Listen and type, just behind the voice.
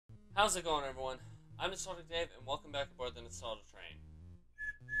How's it going, everyone? I'm Nostalgic Dave, and welcome back aboard the Nostalgia Train.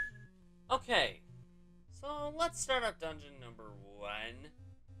 Okay, so let's start up dungeon number 1.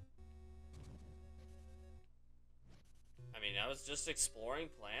 I mean, I was just exploring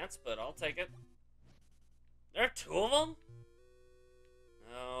plants, but I'll take it. There are 2 of them?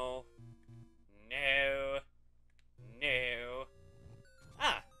 No. No. No.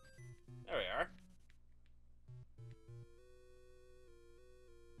 Ah, there we are.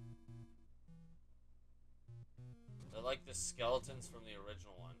 They're like the skeletons from the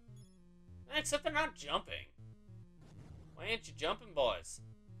original one. Except they're not jumping. Why ain't you jumping, boys?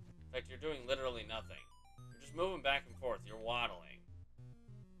 In fact, you're doing literally nothing. You're just moving back and forth. You're waddling.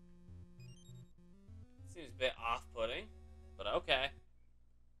 Seems a bit off-putting, but okay.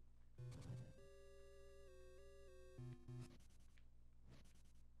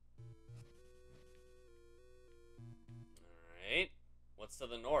 Alright. What's to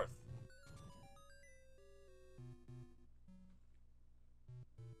the north?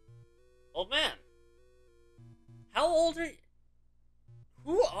 Old man. How old are you?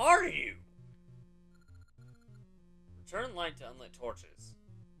 Who are you? Return light to unlit torches.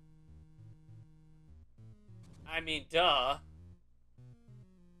 I mean, duh.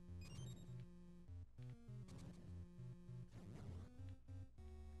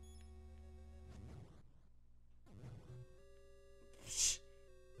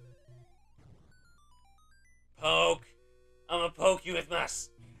 Poke. I'm gonna poke you with my...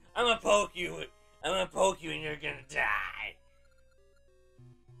 I'm gonna poke you and you're gonna die.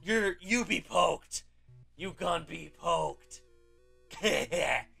 You be poked. You gonna be poked.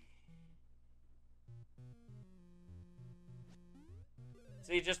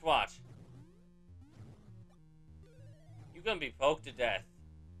 See, just watch. You gonna be poked to death.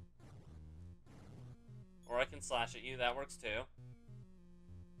 Or I can slash at you, that works too.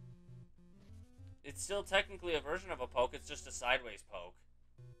 It's still technically a version of a poke, it's just a sideways poke.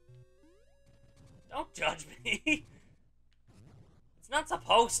 Don't judge me. It's not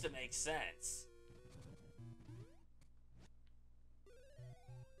supposed to make sense.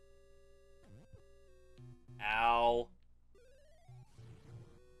 Ow.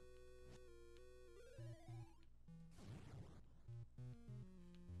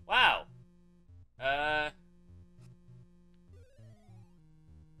 Wow.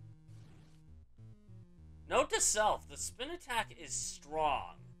 Note to self, the spin attack is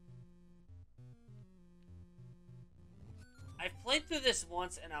strong. I've played through this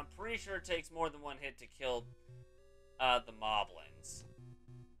once, and I'm pretty sure it takes more than one hit to kill the moblins.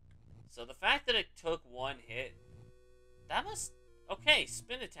 So the fact that it took one hit, that must... Okay,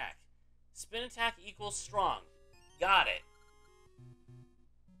 spin attack. Spin attack equals strong. Got it.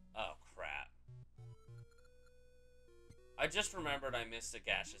 Oh, crap. I just remembered I missed a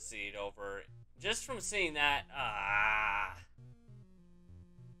gaseous seed over... Just from seeing that,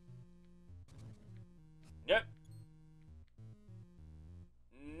 Nope.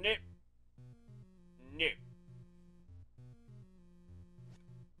 Nope. Nope.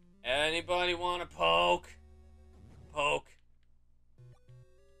 Anybody want to poke? Poke.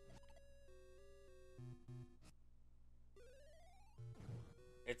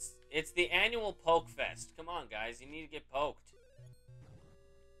 It's the annual poke fest. Come on, guys, you need to get poked.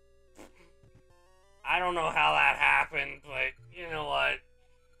 I don't know how that happened, but you know what?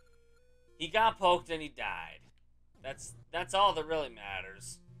 He got poked and he died. That's all that really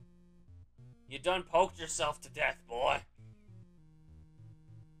matters. You done poked yourself to death, boy.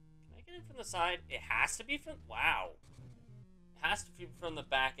 Can I get in from the side? It has to be from... Wow. It has to be from the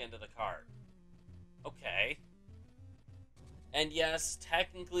back end of the cart. Okay. And yes,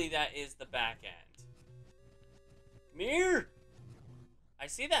 technically that is the back end. Come here! I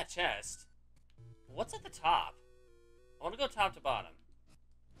see that chest. What's at the top? I want to go top to bottom.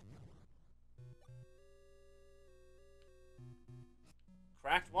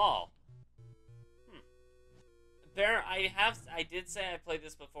 Cracked wall. I did say I played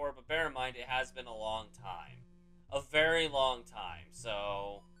this before, but bear in mind it has been a long time. A very long time,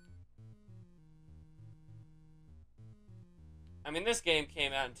 so... I mean, this game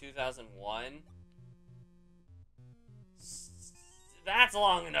came out in 2001. That's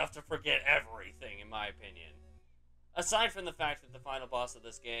long enough to forget everything, in my opinion. Aside from the fact that the final boss of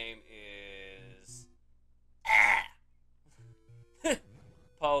this game is...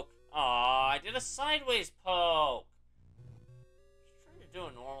 Poke. Aw, I did a sideways poke. Just trying to do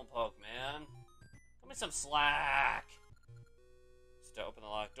a normal poke, man. Give me some slack. Just to open the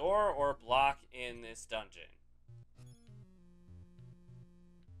locked door or block in this dungeon.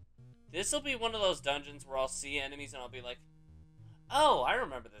 This'll be one of those dungeons where I'll see enemies and I'll be like, Oh, I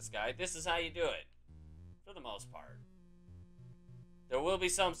remember this guy. This is how you do it. For the most part. There will be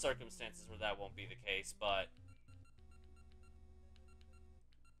some circumstances where that won't be the case, but...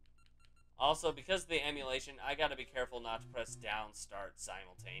 Also, because of the emulation, I gotta be careful not to press down start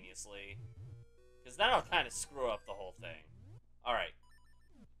simultaneously. Because that'll kind of screw up the whole thing. Alright.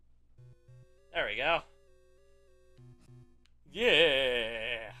 There we go.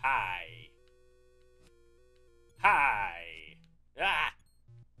 Yeah! Hi! Hi! Ah!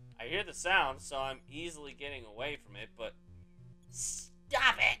 I hear the sound, so I'm easily getting away from it, but...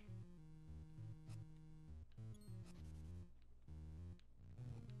 Stop it!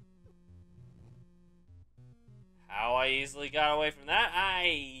 How I easily got away from that?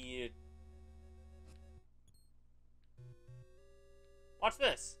 Watch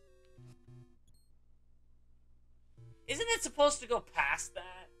this. Isn't it supposed to go past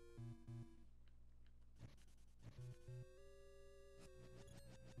that?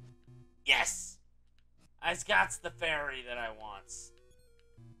 Yes! I got the fairy that I wants.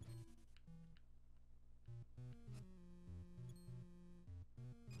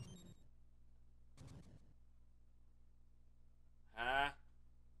 Huh?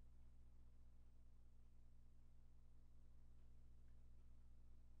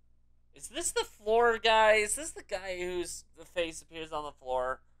 Is this the floor guy? Is this the guy whose the face appears on the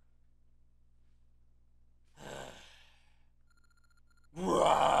floor?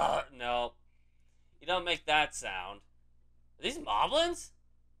 No. You don't make that sound. Are these moblins?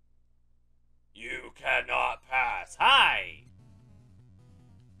 You cannot pass. Hi!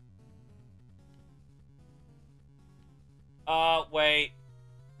 Wait.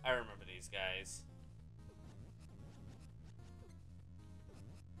 I remember these guys.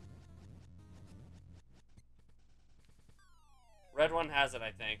 Red one has it,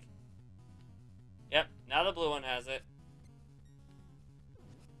 I think. Yep, now the blue one has it.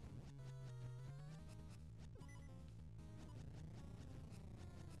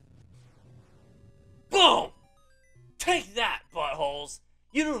 Boom! Take that, buttholes!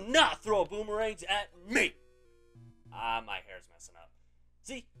 You do not throw boomerangs at me! My hair's messing up.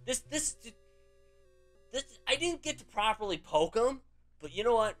 See, this, I didn't get to properly poke them, but you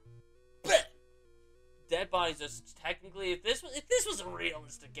know what? Dead bodies are technically, if this was a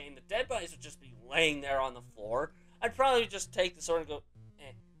realistic game, the dead bodies would just be laying there on the floor. I'd probably just take the sword and go,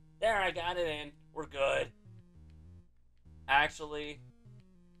 there, I got it in. We're good. Actually,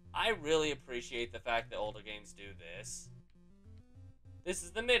 I really appreciate the fact that older games do this. This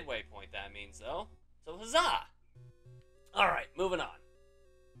is the midway point, that means, though. So, huzzah! Alright, moving on.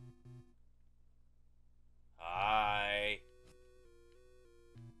 Hi.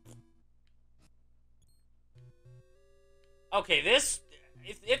 Okay, this...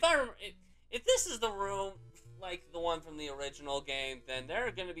 If this is the room, like the one from the original game, then there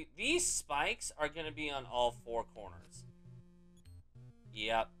are going to be... These spikes are going to be on all four corners.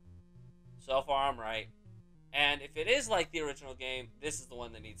 Yep. So far, I'm right. And if it is like the original game, this is the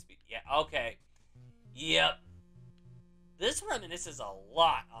one that needs to be... Yeah, okay. Yep. This reminisces a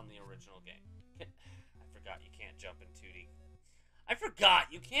lot on the original game. I forgot you can't jump in 2D. I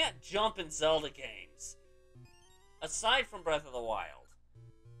forgot you can't jump in Zelda games. Aside from Breath of the Wild.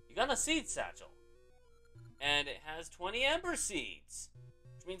 You got a seed satchel. And it has 20 ember seeds.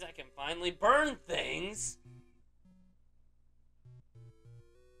 Which means I can finally burn things.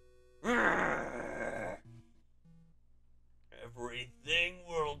 Everything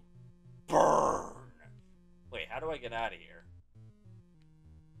will burn. Wait, how do I get out of here?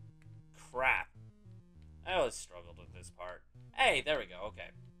 Crap. I always struggled with this part. Hey, there we go,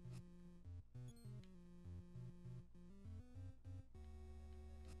 okay.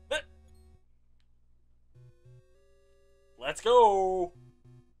 But let's go!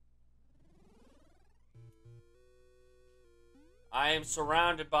 I am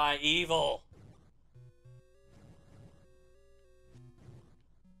surrounded by evil.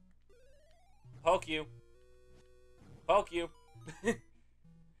 Poke you. Poke you.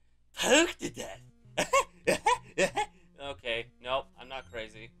 Poke to death. Okay, nope, I'm not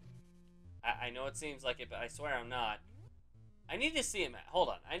crazy. I know it seems like it, but I swear I'm not. I need to see a map. Hold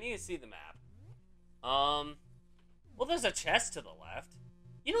on, I need to see the map. Well, there's a chest to the left.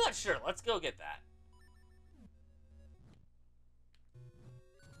 You know what? Sure, let's go get that.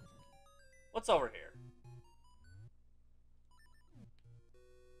 What's over here?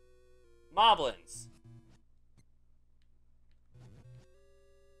 Moblins.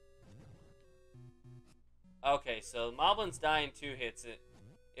 Okay, so Moblins die in 2 hits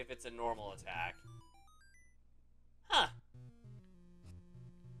if it's a normal attack. Huh.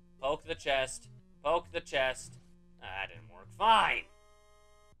 Poke the chest. Poke the chest. That didn't work. Fine.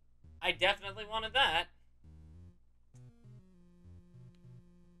 I definitely wanted that.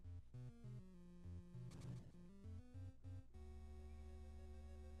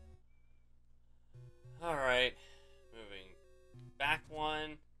 Alright. Moving back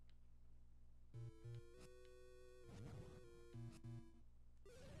one.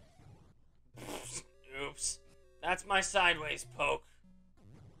 Oops. That's my sideways poke.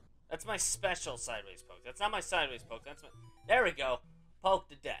 That's my special sideways poke. That's not my sideways poke. That's my... There we go. Poke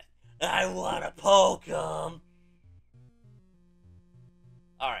to death. I want to poke him.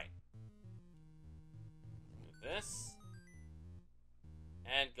 Alright. Move this.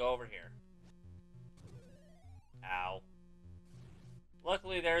 And go over here. Ow.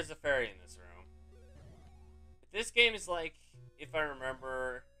 Luckily, there's a fairy in this room. This game is like, if I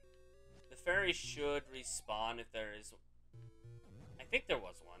remember, the fairy should respawn if there is... I think there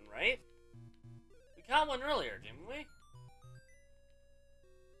was one, right? We caught one earlier, didn't we?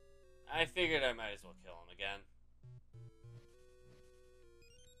 I figured I might as well kill him again.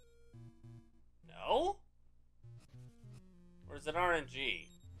 No? Or is it RNG?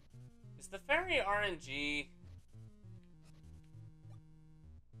 Is the fairy RNG?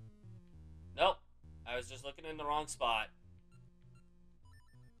 Nope. I was just looking in the wrong spot.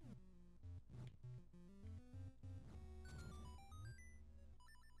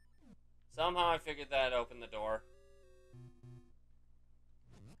 Somehow I figured that opened the door.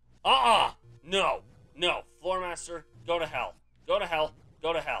 No! No! Floormaster, go to hell. Go to hell.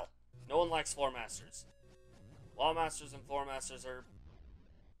 Go to hell. No one likes floormasters. Wallmasters and floormasters are...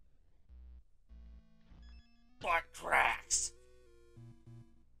 butt cracks!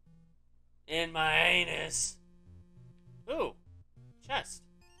 In my anus. Ooh. Chest.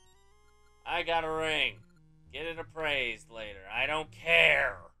 I got a ring. Get it appraised later. I don't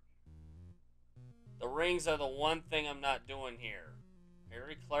care. The rings are the one thing I'm not doing here. I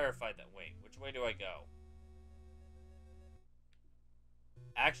already clarified that. Wait, which way do I go?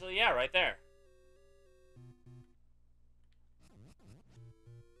 Actually, yeah, right there.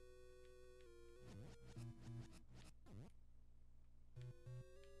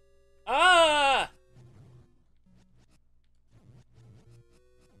 Ah!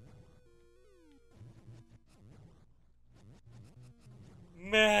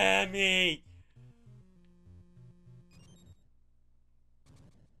 Mammy!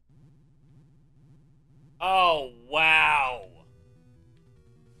 Oh, wow.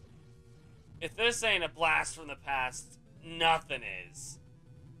 If this ain't a blast from the past, nothing is.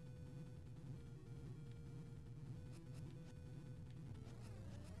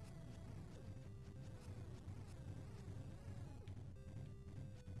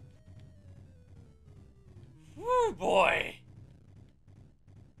 Woo, boy.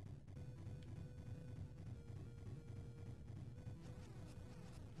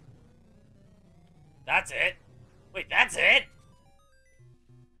 That's it? Wait, that's it?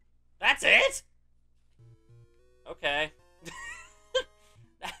 That's it? Okay.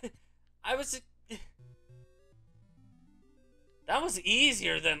 I was... That was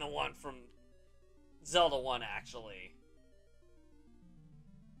easier than the one from Zelda 1, actually.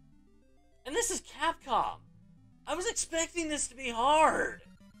 And this is Capcom. I was expecting this to be hard.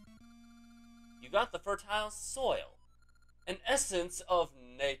 You got the fertile soil. An essence of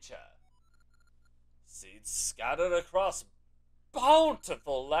nature. Seeds scattered across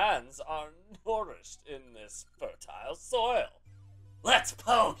bountiful lands are nourished in this fertile soil. Let's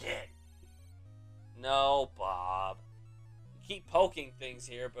poke it! No, Bob. We keep poking things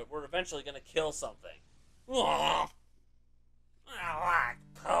here, but we're eventually gonna kill something. I like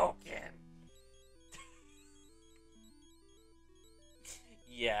poking.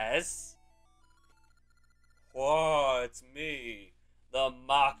 Yes? Whoa, it's me, the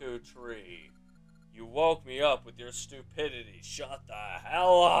Maku Tree. You woke me up with your stupidity. Shut the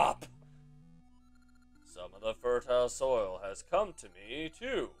hell up! Some of the fertile soil has come to me,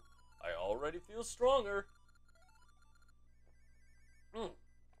 too. I already feel stronger.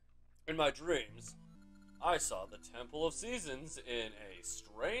 In my dreams, I saw the Temple of Seasons in a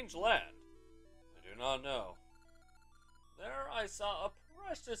strange land. I do not know. There I saw a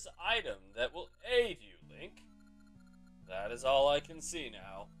precious item that will aid you, Link. That is all I can see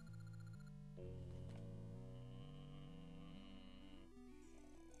now.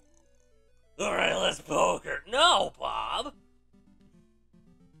 Alright, let's poke her. No, Bob!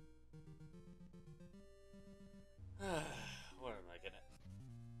 What am I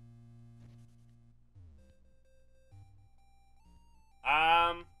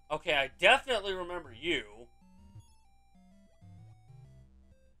gonna... Okay, I definitely remember you.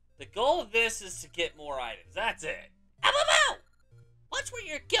 The goal of this is to get more items. That's it. Ow, ow, ow! Watch where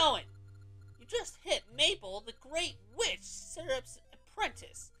you're going. You just hit Maple, the Great Witch, Syrup's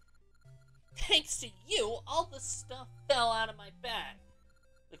apprentice. Thanks to you, all the stuff fell out of my bag.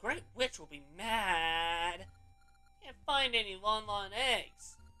 The Great Witch will be mad. Can't find any Lon Lon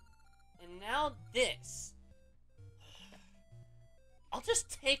eggs. And now this. I'll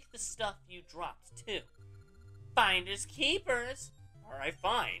just take the stuff you dropped, too. Finders keepers. Alright,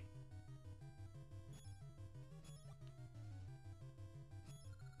 fine.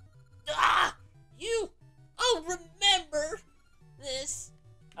 Ah! You! Oh, remember this.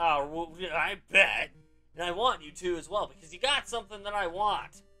 Oh, well, I bet. And I want you to as well, because you got something that I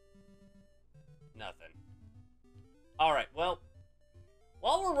want. Nothing. Alright, well,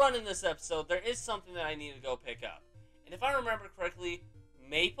 while we're running this episode, there is something that I need to go pick up. And if I remember correctly,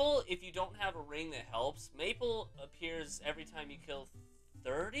 Maple, if you don't have a ring that helps, Maple appears every time you kill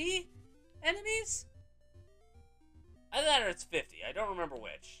 30 enemies? Either that or it's 50. I don't remember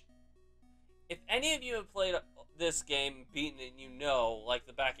which. If any of you have played this game, beaten it, and you know, like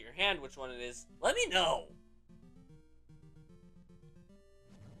the back of your hand, which one it is, let me know.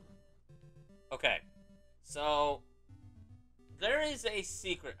 Okay. So, there is a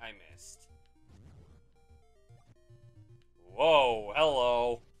secret I missed. Whoa,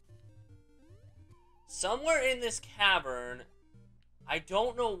 hello. Somewhere in this cavern, I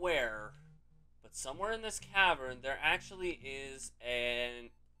don't know where, but somewhere in this cavern, there actually is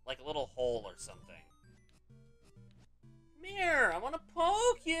like a little hole or something. Come here, I want to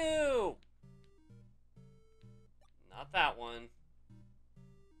poke you. Not that one.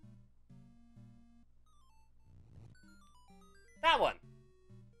 That one.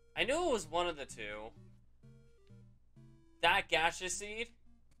 I knew it was one of the two. That gaseous seed.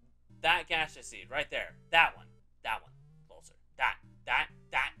 That gaseous seed right there. That one. That one. Closer. That.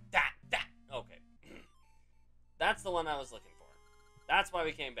 Okay. That's the one I was looking for. That's why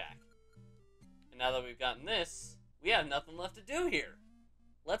we came back. And now that we've gotten this, we have nothing left to do here.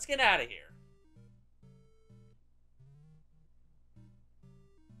 Let's get out of here.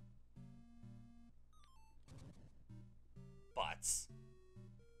 Butts.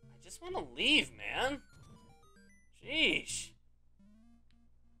 I just want to leave, man. Sheesh.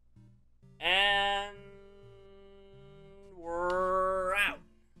 And we're out.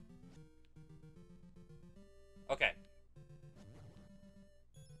 Okay.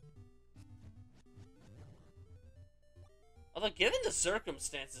 Although, given the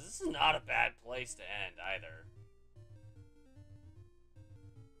circumstances, this is not a bad place to end either.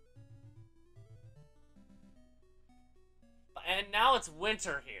 And now it's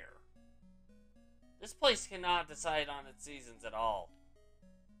winter here. This place cannot decide on its seasons at all.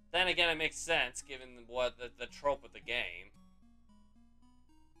 Then again, it makes sense given what the trope of the game.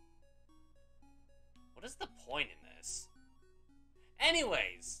 What is the point in this?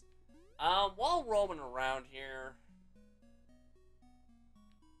 Anyways, while roaming around here,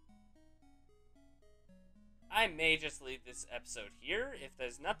 I may just leave this episode here if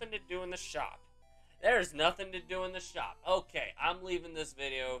there's nothing to do in the shop. There's nothing to do in the shop. Okay, I'm leaving this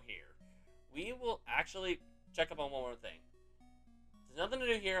video here. We will actually check up on one more thing. There's nothing to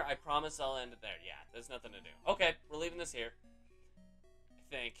do here. I promise I'll end it there. Yeah, there's nothing to do. Okay, we're leaving this here.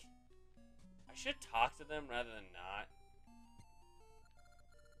 I think. I should talk to them rather than not.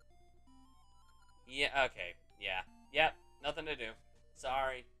 Yeah, okay. Yeah. Yep, nothing to do.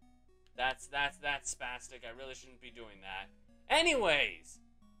 Sorry. That's spastic. I really shouldn't be doing that. Anyways.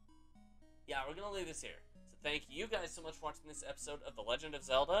 Yeah, we're gonna leave this here. So thank you guys so much for watching this episode of The Legend of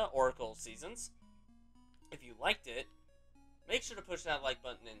Zelda Oracle Seasons. If you liked it, make sure to push that like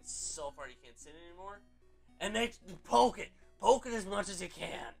button in so far you can't see it anymore. And poke it. Poke it as much as you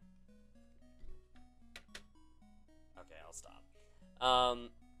can. Okay, I'll stop.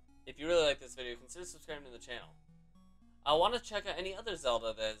 If you really like this video, consider subscribing to the channel. I want to check out any other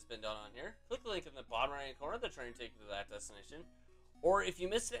Zelda that has been done on here. Click the link in the bottom right hand corner. The train will take you to that destination. Or if you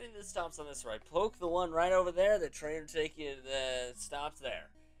missed any of the stops on this ride, poke the one right over there. The train will take you to the stops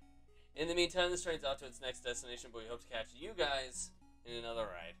there. In the meantime, this train's off to its next destination, but we hope to catch you guys in another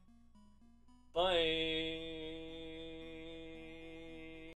ride. Bye!